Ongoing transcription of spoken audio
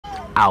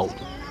out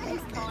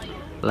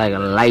like a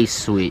light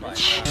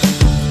switch.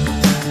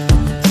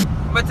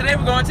 But today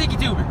we're going tiki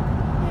tubing.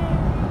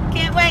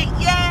 Can't wait,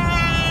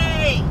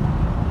 yay!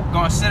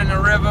 Gonna sit in the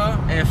river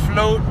and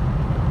float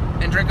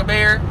and drink a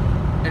beer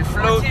and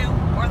float. Or 2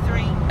 or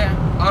 3.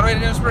 Yeah, all the way to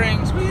Denham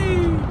Springs.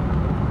 Woo!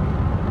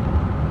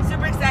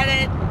 Super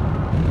excited.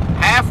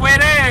 Halfway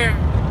there.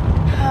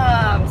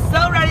 I'm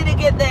so ready to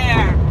get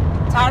there.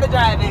 Tired of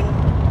driving.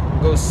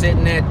 Go sit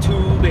in that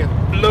tube and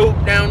float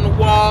down the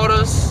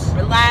waters.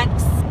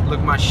 Relax.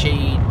 Look, my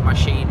shade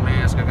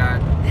mask I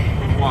got.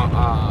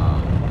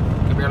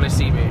 You can barely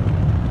see me.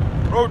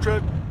 Road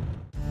trip.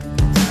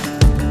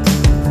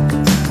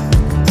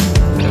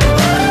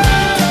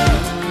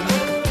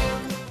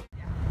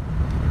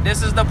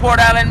 This is the Port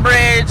Island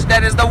Bridge.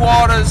 That is the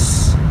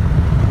waters.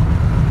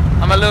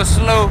 I'm a little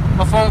slow.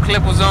 My phone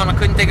clip was on. I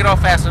couldn't take it off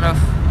fast enough.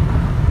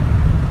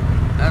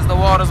 That's the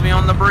waters. We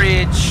on the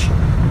bridge.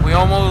 We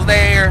almost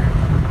there.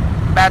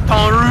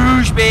 Baton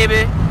Rouge,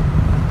 baby.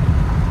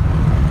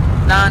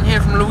 Down here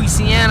from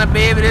Louisiana,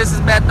 baby. This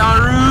is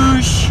Baton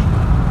Rouge.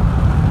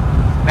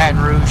 Baton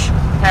Rouge.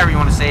 However you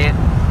want to say it.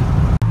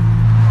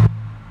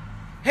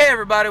 Hey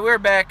everybody, we're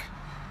back.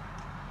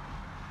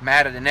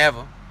 Madder than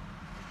ever.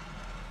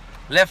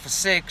 Left for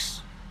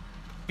 6.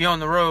 Be on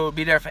the road.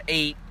 Be there for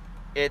 8.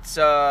 It's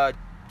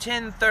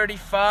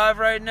 10:35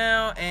 right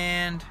now,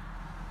 and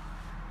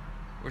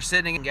we're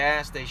sitting in a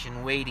gas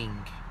station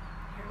waiting.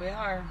 Here we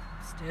are,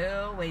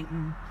 still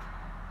waiting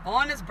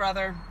on his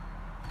brother.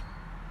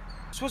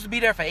 We're supposed to be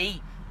there for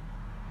 8.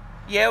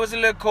 Yeah, it was a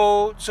little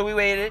cold, so we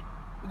waited.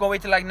 We're gonna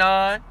wait till like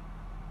 9.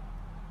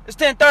 It's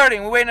 10:30,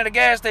 and we're waiting at a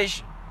gas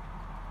station.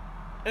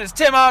 And it's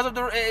 10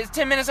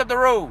 minutes up the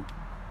road.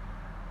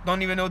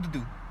 Don't even know what to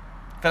do.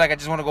 Feel like I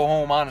just want to go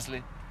home,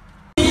 honestly.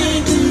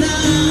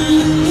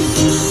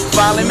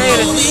 Finally made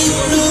it.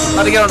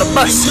 About to get on the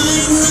bus.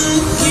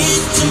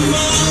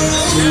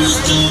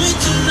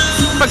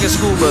 Fucking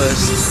school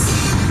bus.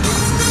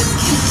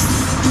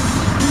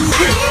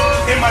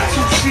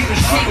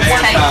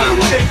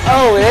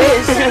 Oh, it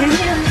is.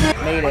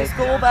 Made it.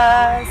 School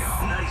bus.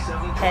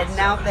 Heading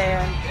out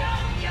there.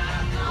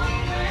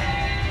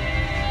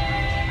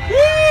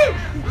 Woo!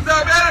 What's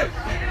up, baby?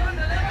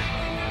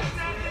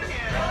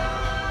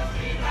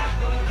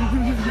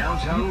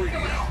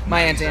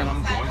 My antenna.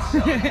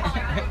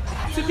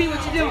 So, P,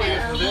 what you doing?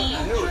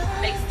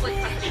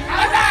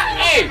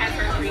 Hey!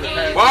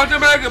 Why don't you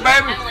make it,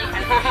 baby?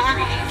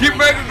 Keep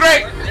making it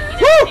great.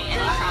 Woo!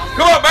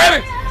 Come on,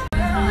 baby!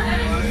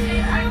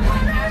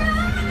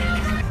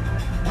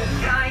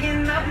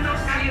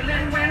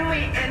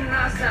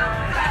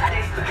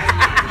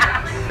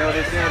 Know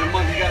they say the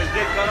monkey got his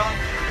dick cut off?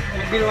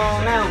 It'll be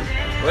long now.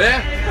 Oh,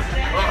 yeah?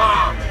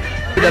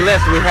 To the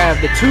left, we have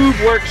the tube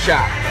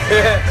workshop.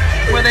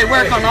 Where they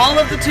work on all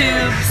of the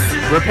tubes.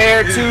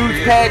 Repair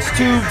tubes, patch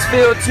tubes,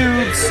 fill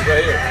tubes,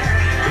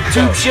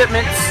 tube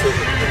shipments.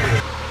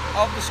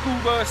 Off the school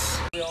bus.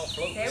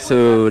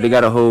 So they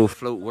got a whole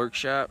float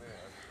workshop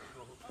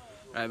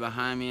right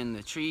behind me in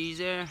the trees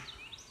there.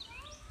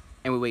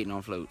 And we're waiting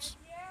on floats.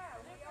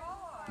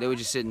 They were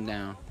just sitting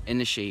down in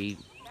the shade,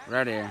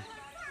 right there,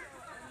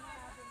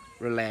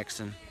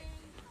 relaxing.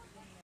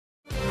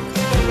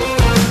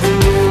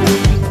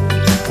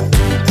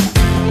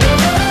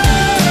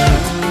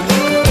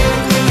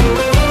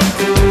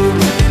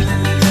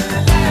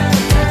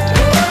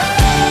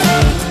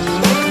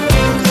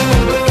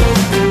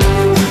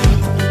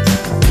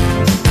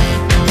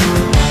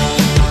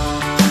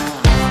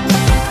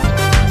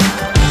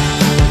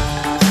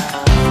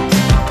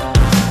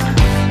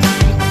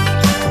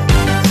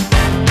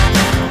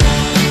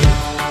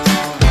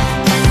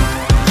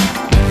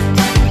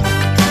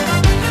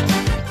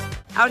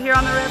 Out here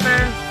on the river.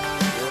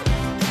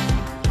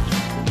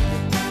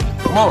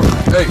 Come on.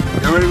 Hey,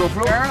 you ready to go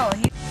float? Girl,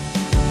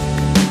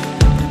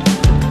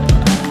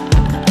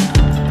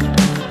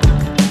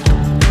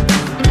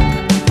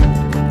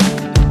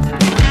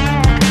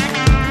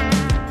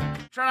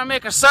 Trying to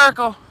make a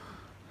circle.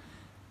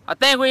 I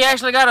think we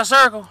actually got a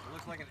circle. It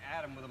looks like an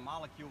atom with a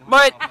molecule.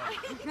 But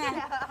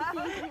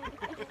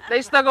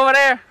they stuck over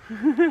there.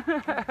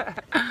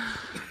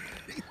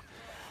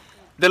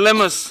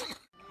 Dilemmas.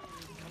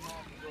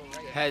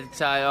 Had to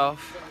tie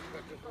off.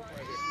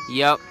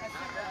 Yup.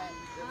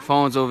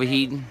 Phone's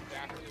overheating.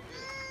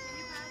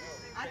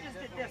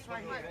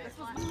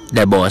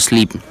 That boy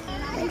sleeping.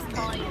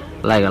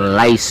 Like a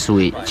light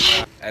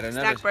switch. At another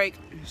snack break.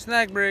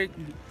 Snack break.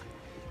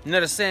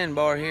 Another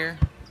sandbar here.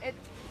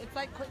 It's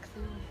like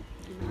quicksand.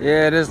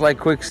 Yeah, it is like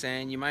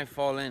quicksand. You might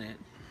fall in it.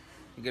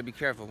 You gotta be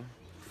careful.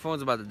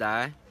 Phone's about to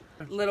die.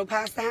 A little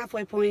past the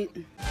halfway point.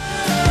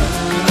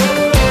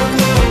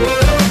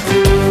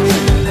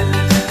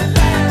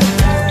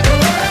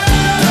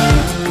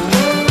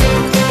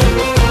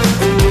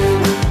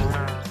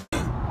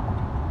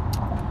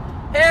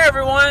 Hey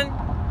everyone,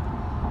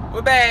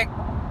 we're back.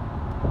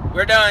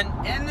 We're done.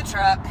 In the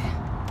truck.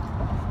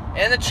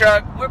 In the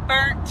truck. We're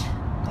burnt.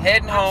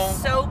 Heading home.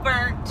 I'm so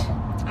burnt.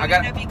 I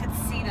don't know if you could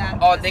see see that.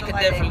 Oh, they could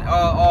definitely.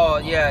 Oh,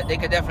 yeah, they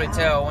could definitely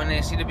tell when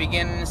they see the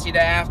beginning and see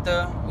the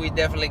after. We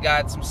definitely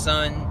got some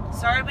sun.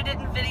 Sorry we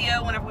didn't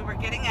video whenever we were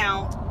getting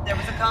out. There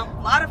was a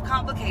lot of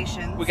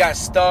complications. We got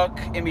stuck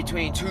in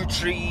between 2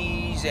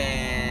 trees,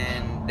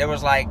 and there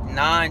was like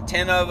 9,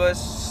 10 of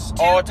us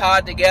all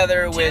tied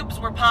together with tubes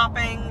were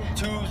popping.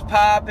 Tubes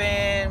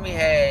popping. We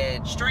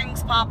had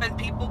strings popping.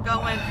 People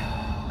going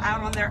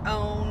out on their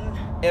own.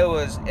 It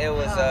was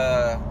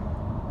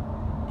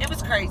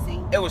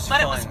crazy. It was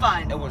but fun. It was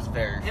fun. It was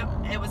very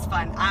fun. It was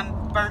fun. I'm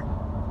burnt.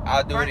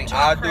 I'll do it.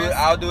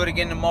 I'll do it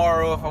again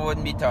tomorrow if I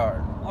wouldn't be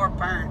tired. Or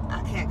burnt.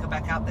 I can't go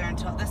back out there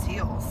until this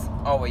heals.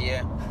 Oh well,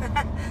 yeah.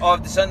 Oh,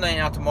 if the sun ain't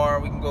out tomorrow,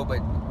 we can go.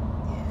 But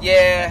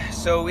yeah,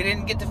 so we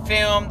didn't get to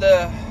film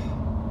the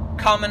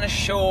coming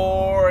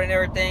ashore and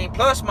everything.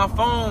 Plus, my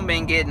phone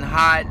been getting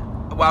hot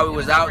while we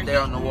was out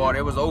there on the water.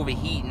 It was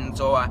overheating,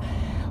 so I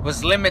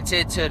was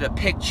limited to the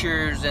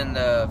pictures and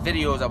the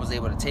videos I was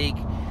able to take.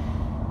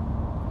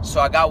 So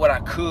I got what I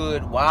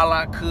could while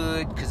I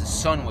could, because the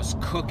sun was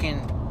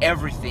cooking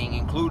everything,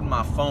 including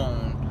my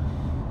phone.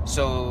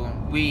 So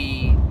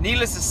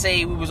needless to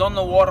say, we was on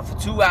the water for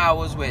 2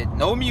 hours with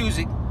no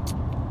music,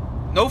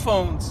 no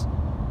phones.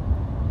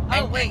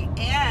 Oh wait,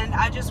 and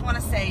I just want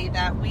to say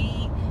that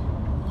we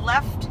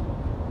left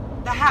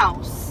the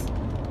house.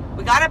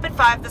 We got up at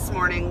 5 this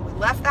morning. We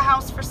left the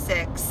house for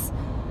 6.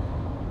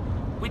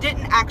 We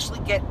didn't actually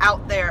get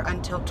out there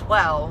until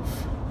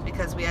 12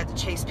 because we had to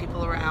chase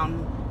people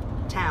around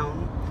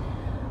town.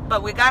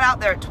 But we got out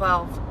there at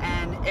 12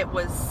 and it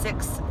was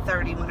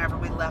 6:30 whenever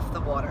we left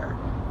the water.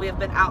 We have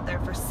been out there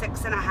for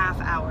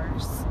 6.5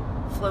 hours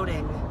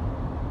floating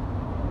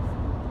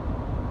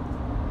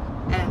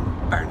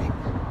and burning.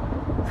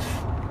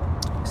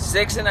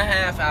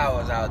 6.5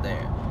 hours out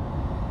there.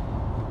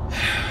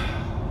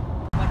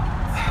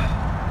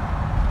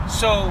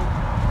 So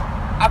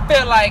I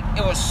feel like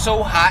it was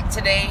so hot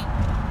today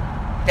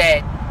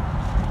that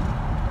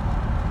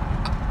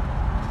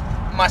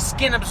my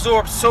skin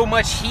absorbed so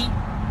much heat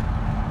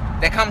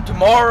that come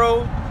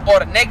tomorrow or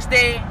the next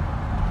day,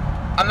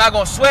 I'm not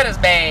gonna sweat as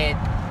bad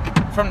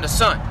from the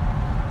sun.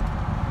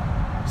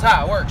 That's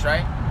how it works,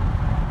 right?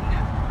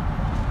 Yeah.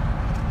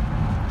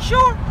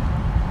 Sure.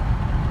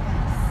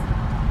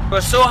 It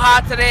was so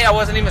hot today, I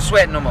wasn't even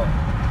sweating no more.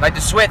 Like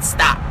the sweat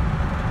stopped.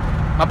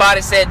 My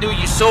body said, dude,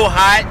 you're so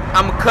hot,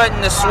 I'm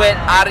cutting the sweat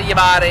out of your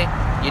body,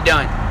 you're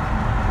done.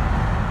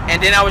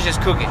 And then I was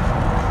just cooking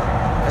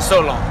for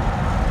so long.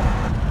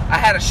 I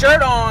had a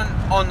shirt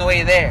on the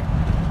way there,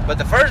 but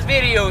the first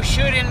video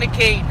should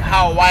indicate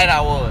how white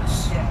I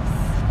was.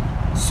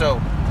 Yes.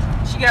 So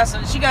she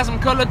got some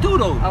color too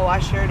though. Oh, I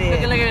sure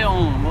did. Look at it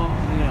on, boy.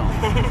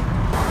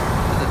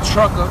 The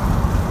trucker,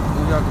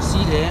 if y'all can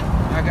see that.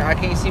 I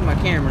can't see my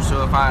camera,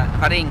 so if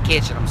I didn't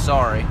catch it, I'm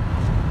sorry.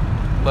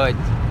 But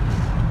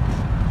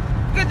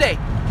good day.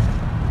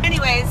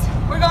 Anyways,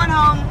 we're going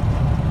home.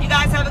 You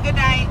guys have a good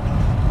night.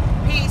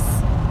 Peace.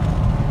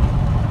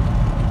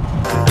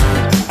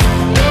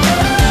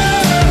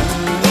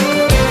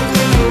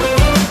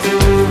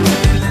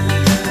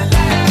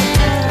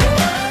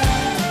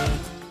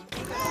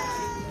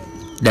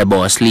 That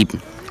boy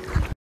sleeping.